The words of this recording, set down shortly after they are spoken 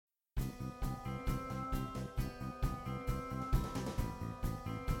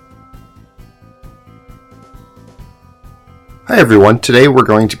Hi everyone, today we're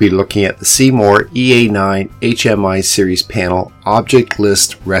going to be looking at the C-More EA9 HMI series panel object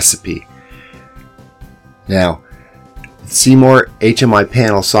list recipe. Now, C-More HMI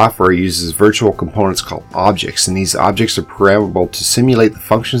Panel software uses virtual components called objects, and these objects are programmable to simulate the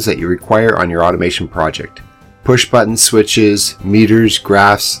functions that you require on your automation project. Push buttons, switches, meters,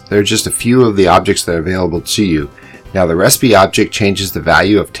 graphs, they're just a few of the objects that are available to you. Now the recipe object changes the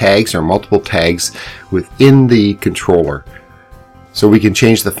value of tags or multiple tags within the controller. So we can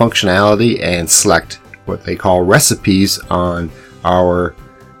change the functionality and select what they call recipes on our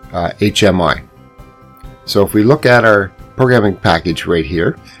HMI. So if we look at our programming package right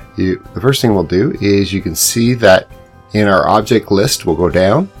here, the first thing we'll do is you can see that in our object list we'll go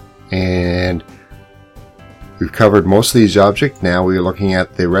down and we've covered most of these objects. Now we're looking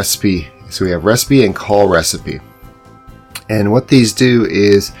at the recipe. So we have recipe and call recipe. And what these do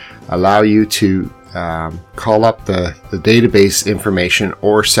is allow you to call up the database information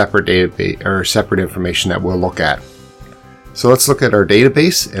or separate database or separate information that we'll look at. So let's look at our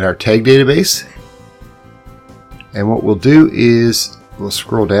database and our tag database. And what we'll do is we'll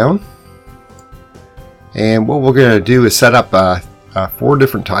scroll down, and what we're going to do is set up 4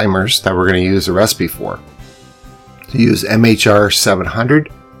 different timers that we're going to use a recipe for. To use MHR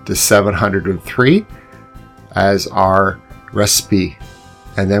 700 to 703 as our recipe,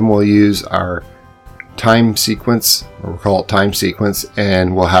 and then we'll use our time sequence, or we'll call it time sequence,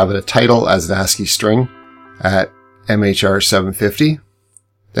 and we'll have a title as an ASCII string at MHR 750.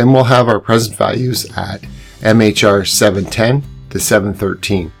 Then we'll have our present values at MHR 710 to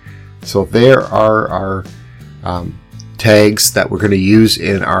 713. So there are our tags that we're going to use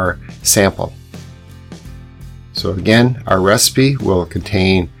in our sample. So again, our recipe will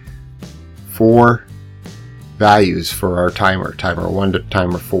contain 4 values for our timer, timer 1 to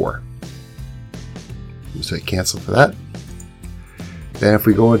timer 4. So cancel for that. Then if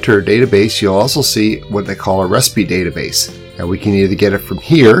we go into our database, you'll also see what they call a recipe database. Now we can either get it from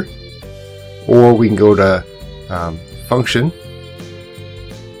here, or we can go to function,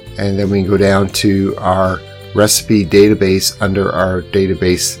 and then we can go down to our recipe database under our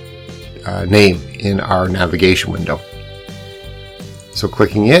database name in our navigation window. So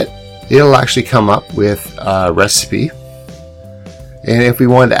clicking it, it'll actually come up with a recipe. And if we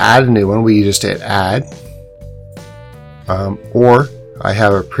wanted to add a new one, we just hit add. Or I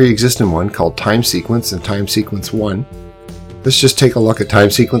have a pre-existing one called time sequence and time sequence 1. Let's just take a look at time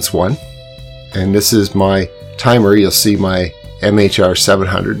sequence 1. And this is my timer. You'll see my MHR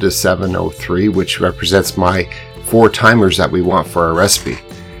 700 to 703, which represents my 4 timers that we want for our recipe.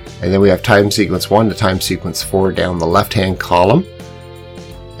 And then we have time sequence 1 to time sequence 4 down the left-hand column.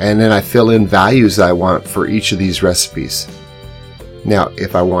 And then I fill in values that I want for each of these recipes. Now,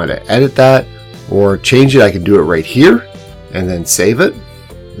 if I want to edit that or change it, I can do it right here and then save it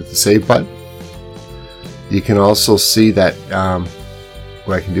with the save button. You can also see that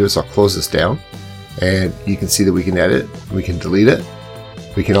what I can do is I'll close this down, and you can see that we can edit, we can delete it,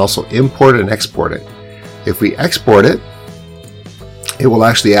 we can also import and export it. If we export it, it will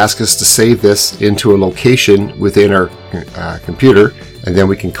actually ask us to save this into a location within our computer, and then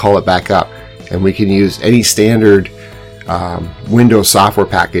we can call it back up, and we can use any standard Windows software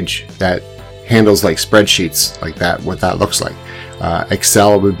package that handles like spreadsheets like that, what that looks like.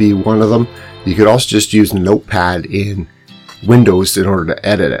 Excel would be one of them. You could also just use Notepad in Windows in order to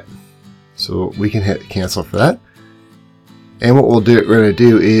edit it. So we can hit cancel for that. And what we're going to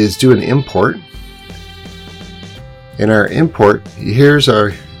do is do an import. In our import, here's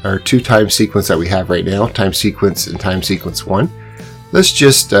our 2 time sequence that we have right now, time sequence and time sequence 1. Let's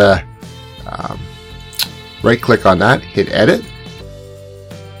just right click on that, hit edit,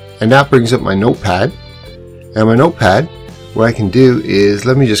 and that brings up my notepad. And my notepad, what I can do is,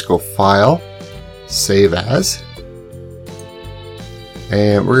 let me just go file, save as,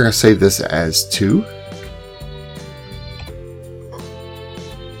 and we're going to save this as 2.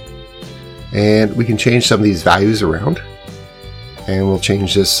 And we can change some of these values around, and we'll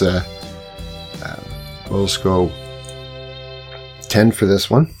change this, we'll just go 10 for this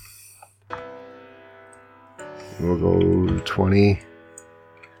one. We'll go 20,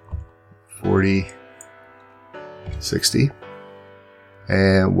 40, 60,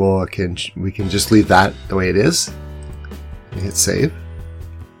 and we can just leave that the way it is. Hit save,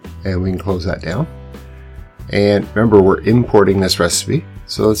 and we can close that down. And remember, we're importing this recipe,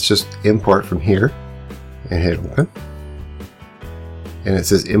 so let's just import from here and hit open. And it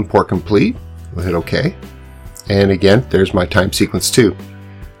says import complete. We'll hit OK. And again, there's my time sequence 2.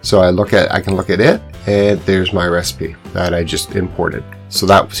 So I can look at it, and there's my recipe that I just imported. So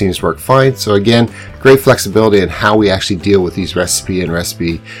that seems to work fine. So again, great flexibility in how we actually deal with these recipe and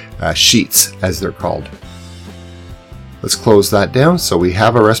recipe sheets, as they're called. Let's close that down. So we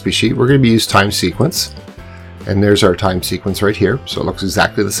have a recipe sheet. We're going to use time sequence. And there's our time sequence right here. So it looks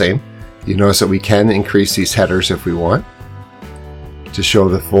exactly the same. You notice that we can increase these headers if we want to show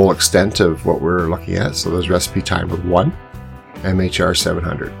the full extent of what we're looking at. So there's recipe timer 1, MHR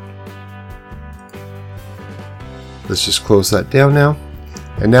 700. Let's just close that down now.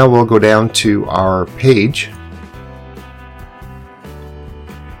 And now we'll go down to our page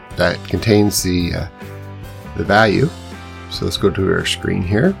that contains the value. So let's go to our screen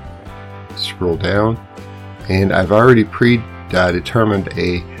here, scroll down, and I've already predetermined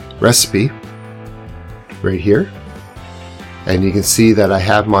a recipe right here. And you can see that I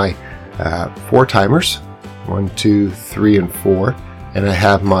have my 4 timers, 1, 2, 3, and 4, and I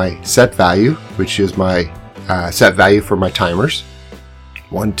have my set value, which is my set value for my timers,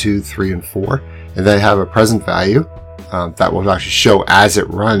 1, 2, 3, and 4, and then I have a present value that will actually show as it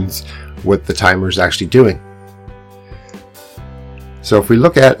runs what the timer is actually doing. So if we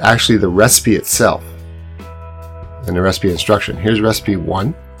look at actually the recipe itself and the recipe instruction, here's recipe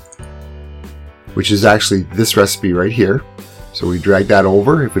 1, which is actually this recipe right here. So we drag that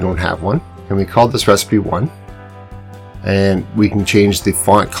over if we don't have one, and we call this recipe 1. And we can change the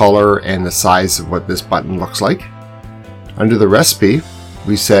font color and the size of what this button looks like. Under the recipe,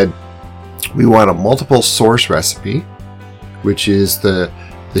 we said we want a multiple source recipe, which is the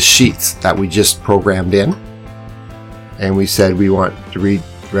sheets that we just programmed in. And we said we want to read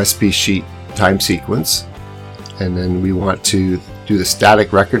recipe sheet time sequence, and then we want to do the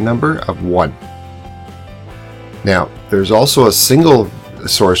static record number of 1. Now, there's also a single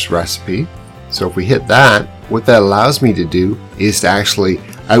source recipe. So if we hit that, what that allows me to do is to actually,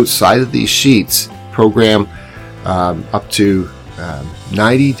 outside of these sheets, program up to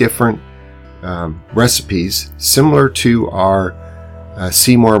 90 different recipes, similar to our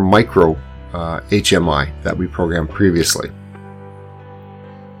C-More Micro HMI that we programmed previously.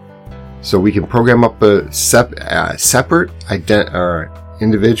 So we can program up a separate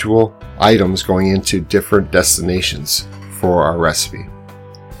individual items going into different destinations for our recipe.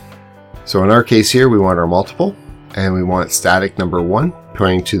 So in our case here, we want our multiple, and we want static number 1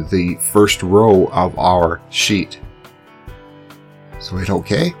 pointing to the first row of our sheet. So hit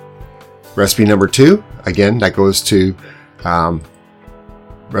OK. Recipe number 2, again, that goes to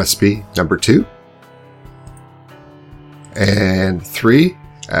recipe number 2. And 3,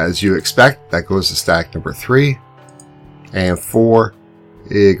 as you expect, that goes to static number 3. And 4,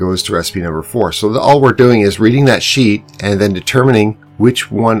 it goes to recipe number 4. So all we're doing is reading that sheet and then determining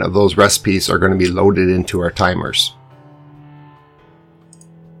which one of those recipes are going to be loaded into our timers.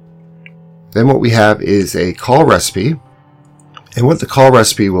 Then what we have is a call recipe. And what the call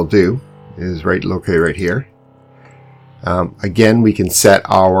recipe will do is located right here. Again, we can set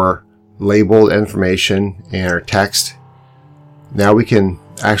our labeled information and our text. Now we can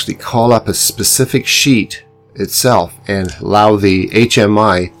actually call up a specific sheet itself and allow the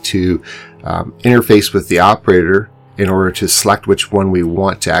HMI to interface with the operator in order to select which one we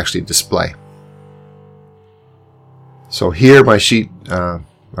want to actually display. So here, my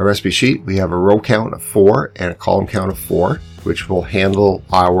recipe sheet, we have a row count of 4 and a column count of 4, which will handle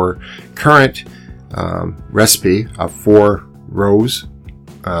our current recipe of 4 rows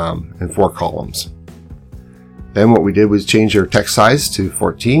and 4 columns. Then what we did was change our text size to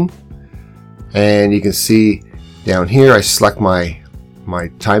 14, and you can see down here I select my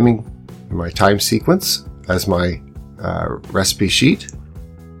time sequence as my recipe sheet,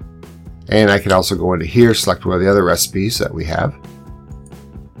 and I can also go into here, select one of the other recipes that we have.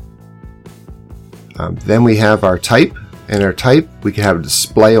 Then we have our type, and our type we can have a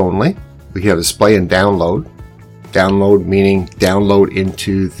display only. We can have display and download. Download meaning download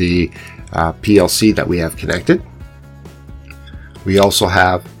into the PLC that we have connected. We also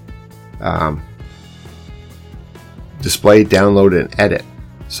have display, download, and edit.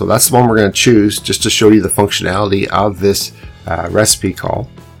 So that's the one we're going to choose just to show you the functionality of this recipe call.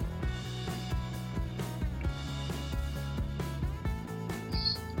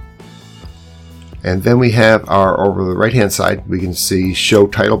 And then we have over the right hand side, we can see show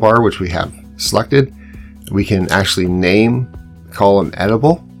title bar, which we have selected. We can actually name column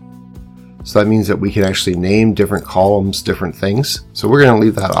editable. So that means that we can actually name different columns, different things. So we're going to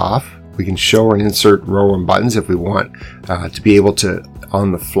leave that off. We can show and insert row and buttons if we want to be able to,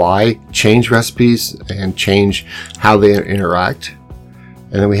 on the fly, change recipes and change how they interact.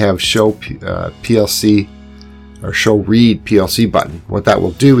 And then we have show PLC or show read PLC button. What that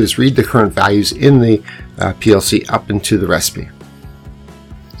will do is read the current values in the PLC up into the recipe.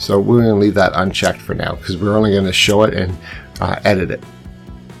 So we're going to leave that unchecked for now because we're only going to show it and edit it.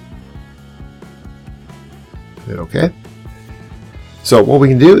 Hit OK. So what we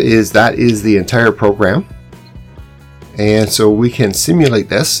can do is that is the entire program. And so we can simulate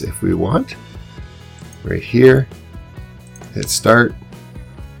this if we want. Right here, hit start.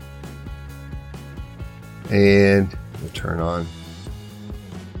 And we'll turn on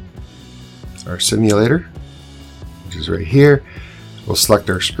our simulator, which is right here. We'll select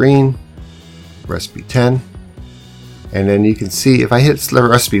our screen, recipe 10, and then you can see if I hit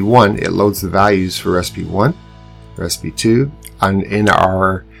recipe 1, it loads the values for recipe 1, recipe 2, and in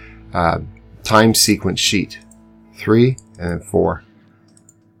our time sequence sheet, 3, and then 4.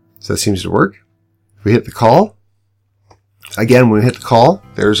 So that seems to work. If we hit the call, again, when we hit the call,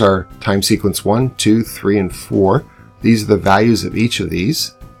 there's our time sequence 1, 2, 3, and 4. These are the values of each of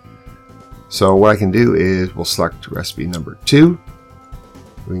these. So what I can do is we'll select recipe number 2.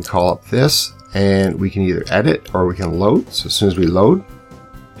 We can call up this, and we can either edit or we can load. So as soon as we load,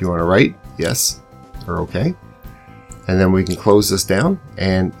 do you want to write? Yes or OK. And then we can close this down,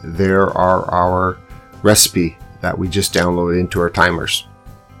 and there are our recipe that we just downloaded into our timers.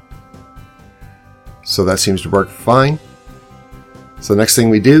 So that seems to work fine. So the next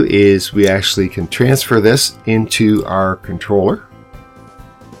thing we do is we actually can transfer this into our controller.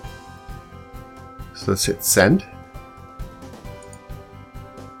 So let's hit send.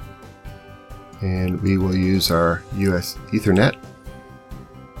 And we will use our US Ethernet.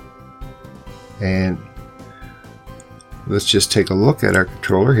 And let's just take a look at our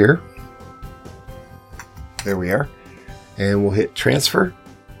controller here. There we are. And we'll hit transfer.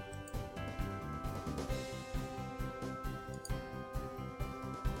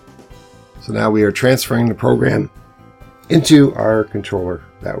 So now we are transferring the program into our controller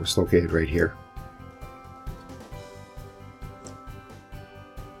that was located right here.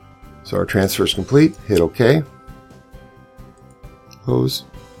 So our transfer is complete. Hit OK. Close.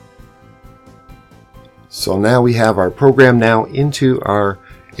 So now we have our program now into our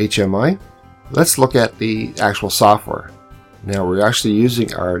HMI. Let's look at the actual software. Now we're actually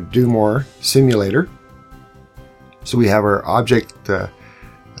using our Do More simulator. So we have our object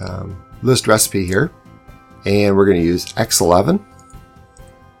list recipe here, and we're going to use X11.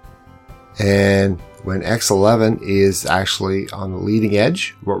 And when X11 is actually on the leading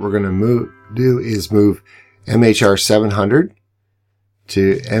edge, what we're going to do is move MHR 700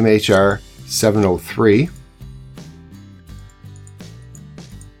 to MHR 703,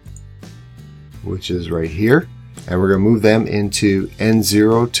 which is right here. And we're going to move them into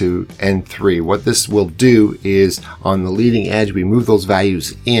N0 to N3. What this will do is on the leading edge, we move those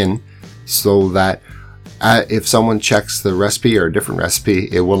values in so that if someone checks the recipe or a different recipe,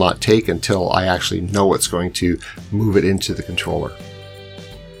 it will not take until I actually know it's going to move it into the controller.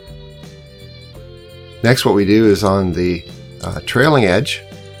 Next, what we do is on the trailing edge,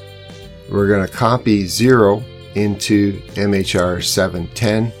 we're going to copy 0 into MHR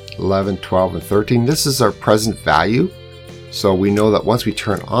 710, 11, 12, and 13. This is our present value. So we know that once we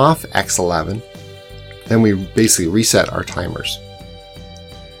turn off X11, then we basically reset our timers.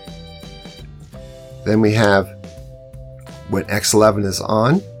 Then we have, when X11 is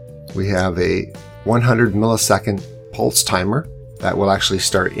on, we have a 100 millisecond pulse timer that will actually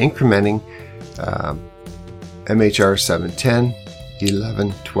start incrementing MHR 710,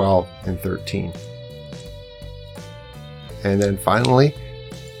 11, 12, and 13. And then finally,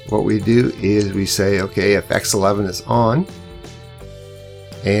 what we do is we say, okay, if X11 is on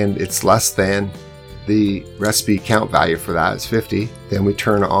and it's less than the recipe count value for that is 50, then we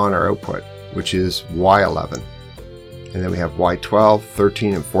turn on our output, which is Y11. And then we have Y12,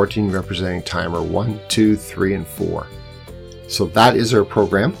 13, and 14 representing timer 1, 2, 3, and 4. So that is our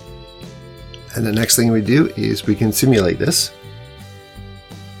program. And the next thing we do is we can simulate this.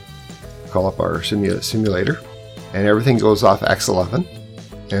 Call up our simulator, and everything goes off X11,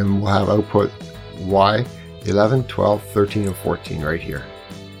 and we'll have output Y11, 12, 13, and 14 right here.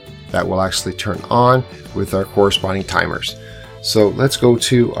 That will actually turn on with our corresponding timers. So let's go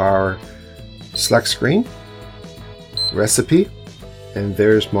to our select screen, recipe, and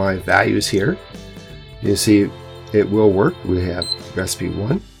there's my values here. You see it will work. We have recipe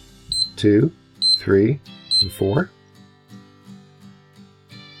 1, 2, 3, and 4.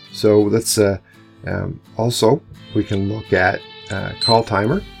 So let's also we can look at call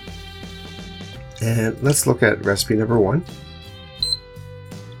timer, and let's look at recipe number 1.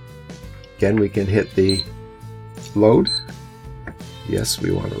 Again, we can hit the load. Yes,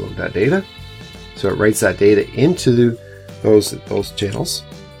 we want to load that data. So it writes that data into those channels,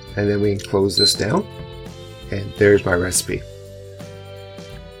 and then we can close this down, and there's my recipe.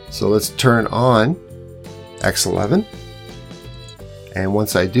 So let's turn on X11. And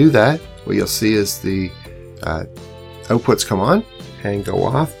once I do that, what you'll see is the outputs come on and go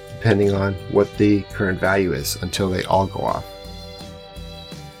off depending on what the current value is until they all go off.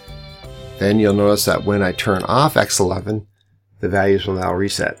 Then you'll notice that when I turn off X11, the values will now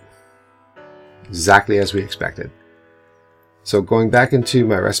reset. Exactly as we expected. So going back into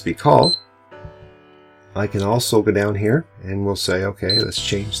my recipe call, I can also go down here and we'll say, okay, let's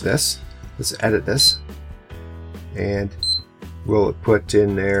change this. Let's edit this. And we'll put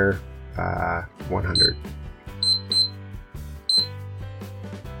in there 100.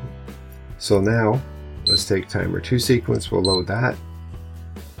 So now let's take timer 2 sequence, we'll load that.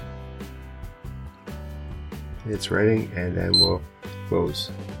 It's writing, and then we'll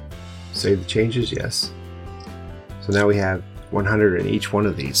close. Save the changes, yes. So now we have 100 in each one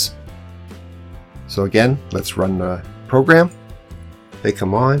of these. So again, let's run the program. They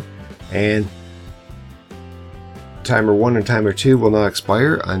come on, and timer 1 and timer 2 will not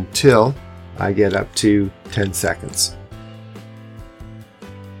expire until I get up to 10 seconds.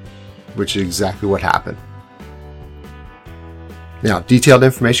 Which is exactly what happened. Now, detailed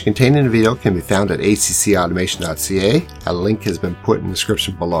information contained in the video can be found at accautomation.ca. A link has been put in the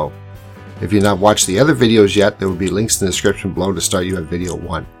description below. If you've not watched the other videos yet, there will be links in the description below to start you at video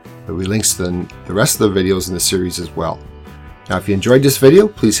 1. There will be links to the rest of the videos in the series as well. Now, if you enjoyed this video,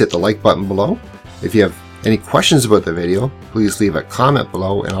 please hit the like button below. If you have any questions about the video, please leave a comment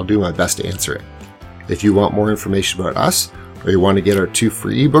below and I'll do my best to answer it. If you want more information about us, or you want to get our 2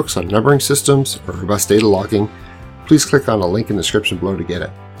 free ebooks on numbering systems or robust data logging, please click on the link in the description below to get it.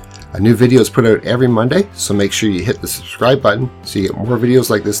 A new video is put out every Monday, so make sure you hit the subscribe button so you get more videos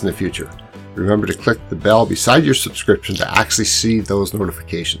like this in the future. Remember to click the bell beside your subscription to actually see those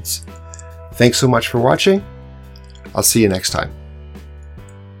notifications. Thanks so much for watching. I'll see you next time.